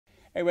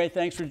Hey, everybody,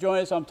 thanks for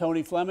joining us. I'm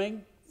Tony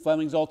Fleming,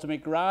 Fleming's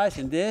Ultimate Garage,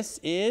 and this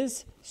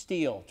is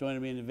Steele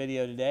joining me in the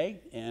video today.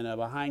 And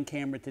behind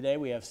camera today,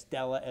 we have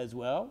Stella as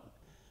well,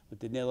 with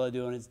Danilo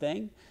doing his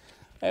thing.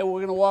 Hey, we're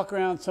going to walk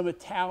around some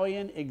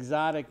Italian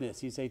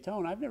exoticness. You say,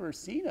 Tone, I've never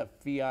seen a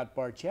Fiat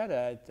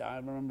Barchetta. I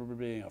remember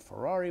being a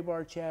Ferrari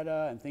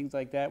Barchetta and things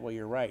like that. Well,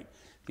 you're right.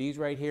 These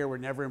right here were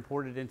never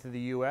imported into the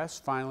U.S.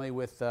 Finally,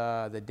 with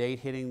the date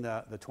hitting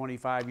the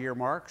 25-year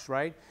marks,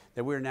 right,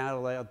 that we're now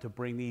allowed to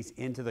bring these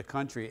into the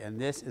country.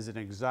 And this is an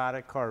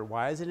exotic car.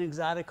 Why is it an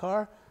exotic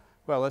car?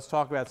 Well, let's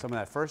talk about some of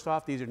that. First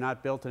off, these are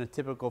not built in a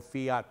typical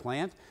Fiat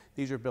plant.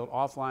 These are built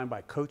offline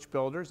by coach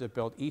builders that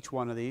built each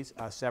one of these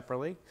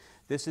separately.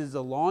 This is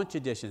the launch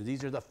edition.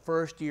 These are the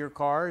first year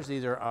cars.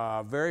 These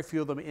are very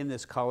few of them in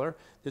this color.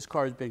 This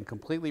car has been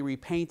completely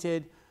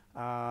repainted,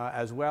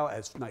 as well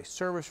as nice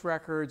service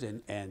records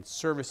and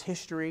service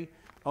history,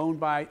 owned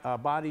by a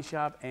body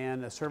shop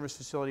and a service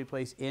facility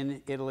place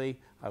in Italy.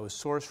 It was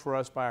sourced for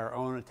us by our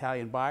own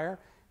Italian buyer.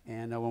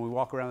 And when we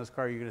walk around this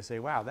car, you're going to say,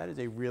 wow, that is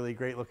a really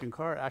great looking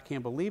car. I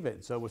can't believe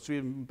it. So what's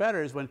even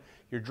better is when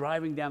you're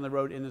driving down the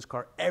road in this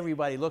car,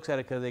 everybody looks at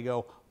it because they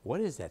go,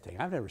 what is that thing?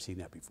 I've never seen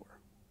that before.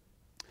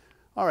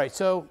 All right,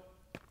 so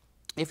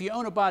if you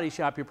own a body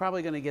shop, you're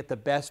probably going to get the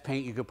best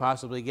paint you could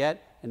possibly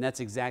get, and that's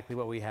exactly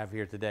what we have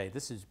here today.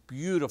 This is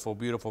beautiful,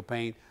 beautiful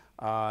paint.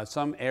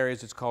 Some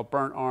areas it's called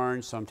burnt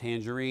orange, some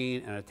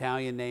tangerine, an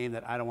Italian name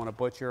that I don't want to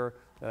butcher,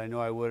 that I know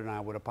I would, and I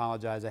would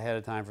apologize ahead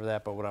of time for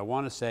that. But what I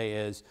want to say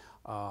is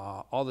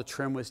all the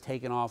trim was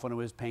taken off when it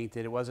was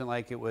painted. It wasn't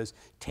like it was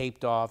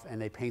taped off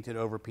and they painted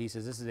over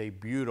pieces. This is a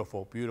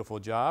beautiful, beautiful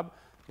job.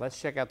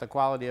 Let's check out the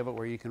quality of it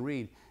where you can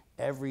read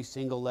every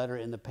single letter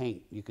in the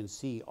paint. You can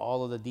see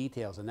all of the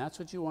details, and that's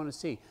what you want to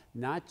see.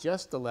 Not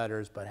just the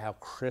letters, but how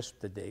crisp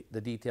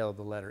the detail of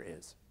the letter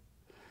is.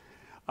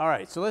 All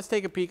right, so let's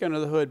take a peek under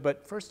the hood.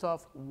 But first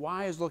off,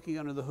 why is looking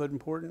under the hood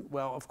important?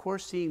 Well, of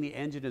course, seeing the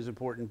engine is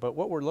important, but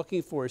what we're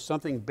looking for is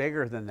something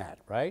bigger than that,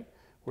 right?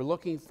 We're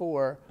looking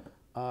for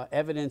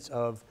evidence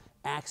of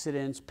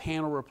accidents,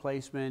 panel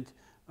replacement,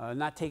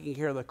 not taking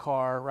care of the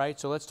car, right?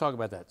 So let's talk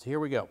about that. So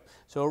here we go.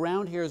 So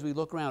around here, as we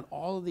look around,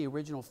 all of the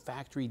original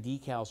factory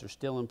decals are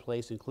still in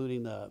place,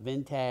 including the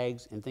VIN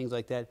tags and things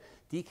like that.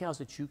 Decals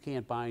that you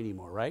can't buy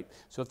anymore, right?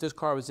 So if this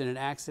car was in an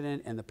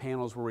accident and the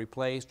panels were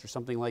replaced or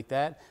something like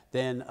that,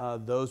 then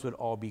those would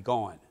all be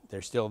gone.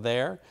 They're still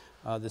there.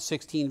 The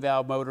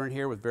 16-valve motor in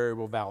here with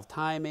variable valve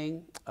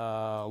timing,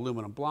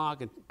 aluminum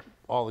block, and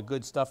all the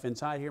good stuff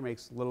inside here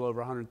makes a little over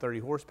 130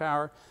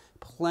 horsepower.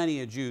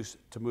 Plenty of juice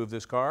to move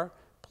this car.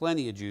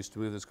 Plenty of juice to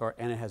move this car,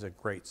 and it has a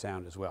great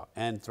sound as well.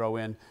 And throw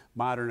in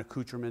modern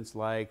accoutrements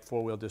like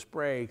four-wheel disc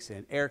brakes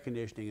and air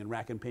conditioning and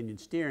rack and pinion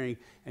steering,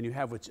 and you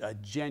have what's a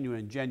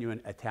genuine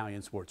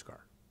Italian sports car.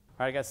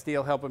 All right, I got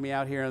Steele helping me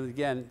out here. And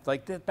again,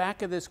 like the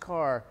back of this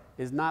car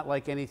is not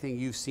like anything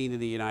you've seen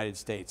in the United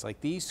States. Like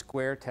these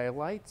square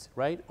taillights,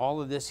 right? All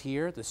of this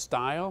here, the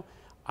style,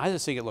 I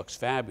just think it looks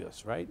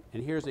fabulous, right?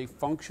 And here's a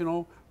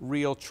functional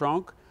real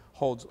trunk.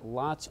 Holds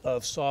lots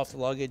of soft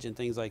luggage and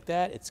things like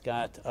that. It's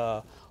got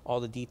all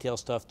the detail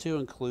stuff too,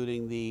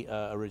 including the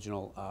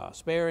original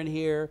spare in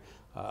here,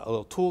 a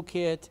little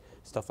toolkit,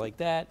 stuff like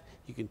that.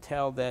 You can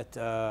tell that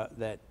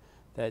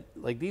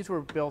like these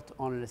were built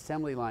on an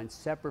assembly line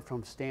separate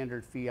from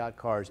standard Fiat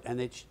cars, and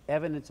it's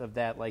evidence of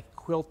that, like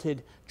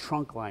quilted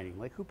trunk lining.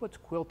 Like who puts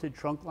quilted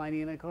trunk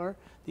lining in a car?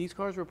 These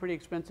cars were pretty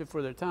expensive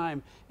for their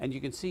time, and you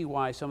can see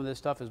why some of this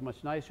stuff is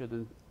much nicer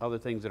than other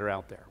things that are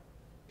out there.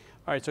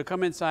 All right, so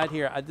come inside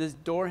here. This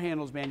door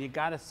handles, man, you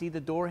got to see the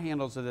door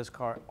handles of this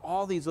car.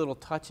 All these little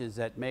touches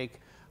that make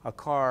a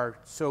car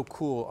so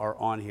cool are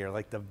on here,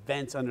 like the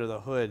vents under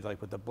the hood,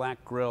 like with the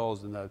black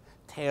grills and the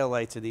tail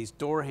lights, and these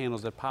door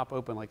handles that pop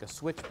open like a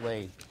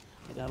switchblade.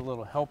 I got a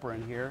little helper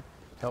in here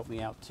to help me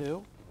out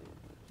too.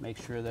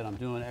 Make sure that I'm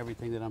doing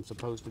everything that I'm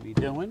supposed to be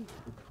doing.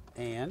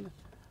 And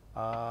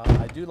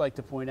I do like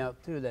to point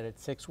out too that at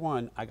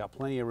 6'1", I got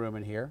plenty of room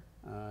in here.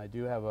 I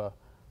do have a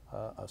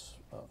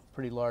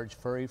pretty large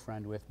furry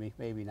friend with me,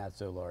 maybe not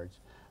so large.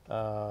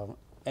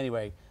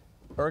 Anyway,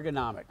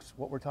 ergonomics.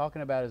 What we're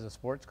talking about is a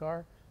sports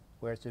car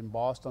where it's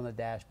embossed on the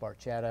dash,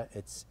 Barchetta.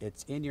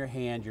 It's in your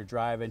hand, you're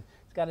driving.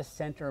 It's got a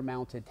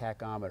center-mounted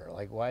tachometer.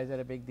 Like, why is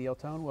that a big deal,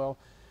 Tone? Well,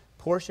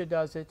 Porsche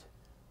does it.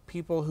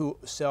 People who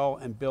sell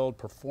and build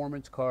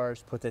performance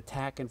cars put the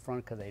tach in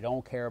front because they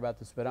don't care about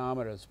the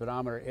speedometer. The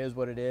speedometer is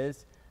what it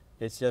is.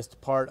 It's just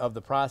part of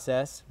the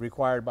process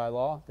required by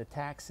law. The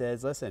tach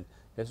says, listen,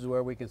 this is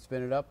where we can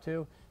spin it up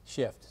to,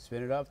 shift,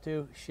 spin it up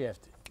to,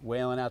 shift.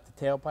 Wailing out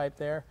the tailpipe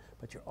there,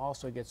 but you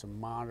also get some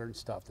modern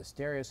stuff. The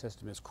stereo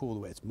system is cool the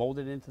way it's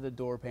molded into the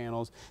door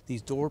panels.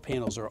 These door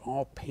panels are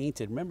all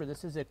painted. Remember,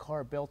 this is a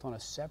car built on a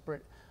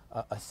separate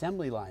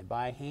assembly line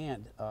by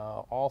hand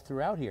all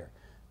throughout here.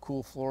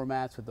 Cool floor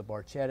mats with the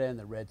Barchetta and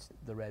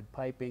the red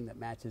piping that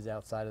matches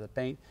outside of the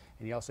paint.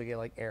 And you also get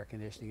like air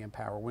conditioning and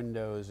power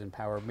windows and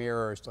power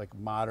mirrors, like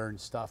modern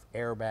stuff,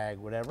 airbag,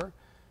 whatever.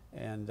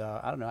 And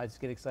I don't know, I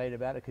just get excited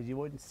about it because you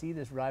wouldn't see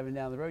this driving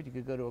down the road. You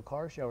could go to a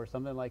car show or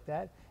something like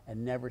that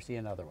and never see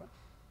another one.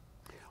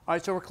 All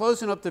right, so we're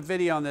closing up the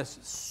video on this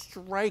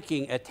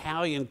striking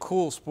Italian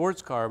cool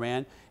sports car,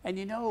 man. And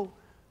you know,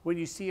 when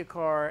you see a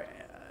car,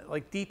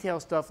 like detail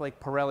stuff like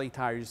Pirelli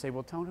tires, you say,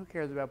 well, Tone, who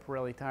cares about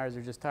Pirelli tires?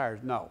 They're just tires.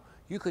 No,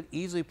 you could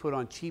easily put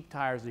on cheap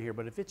tires in here,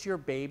 but if it's your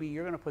baby,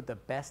 you're gonna put the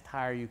best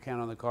tire you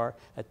can on the car.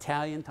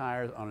 Italian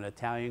tires on an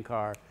Italian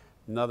car,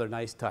 another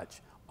nice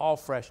touch. All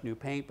fresh new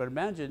paint, but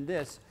imagine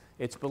this.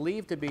 It's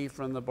believed to be,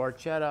 from the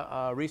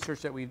Barchetta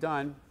research that we've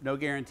done, no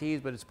guarantees,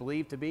 but it's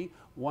believed to be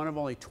one of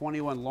only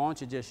 21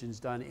 launch editions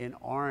done in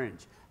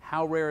orange.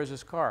 How rare is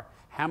this car?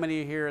 How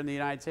many are here in the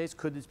United States?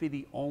 Could this be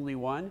the only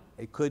one?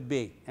 It could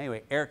be.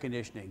 Anyway, air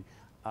conditioning,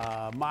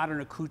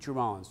 modern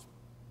accoutrements,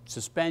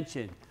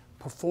 suspension,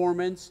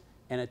 performance,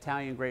 and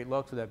Italian great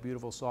looks with that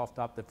beautiful soft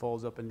top that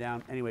folds up and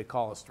down. Anyway,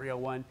 call us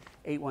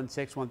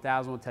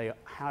 301-816-1000. We'll tell you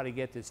how to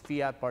get this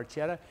Fiat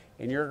Barchetta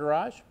in your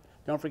garage.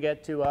 Don't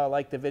forget to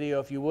like the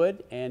video if you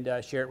would, and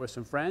share it with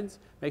some friends.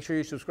 Make sure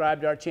you subscribe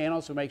to our channel,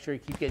 so make sure you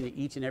keep getting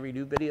each and every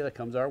new video that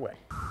comes our way.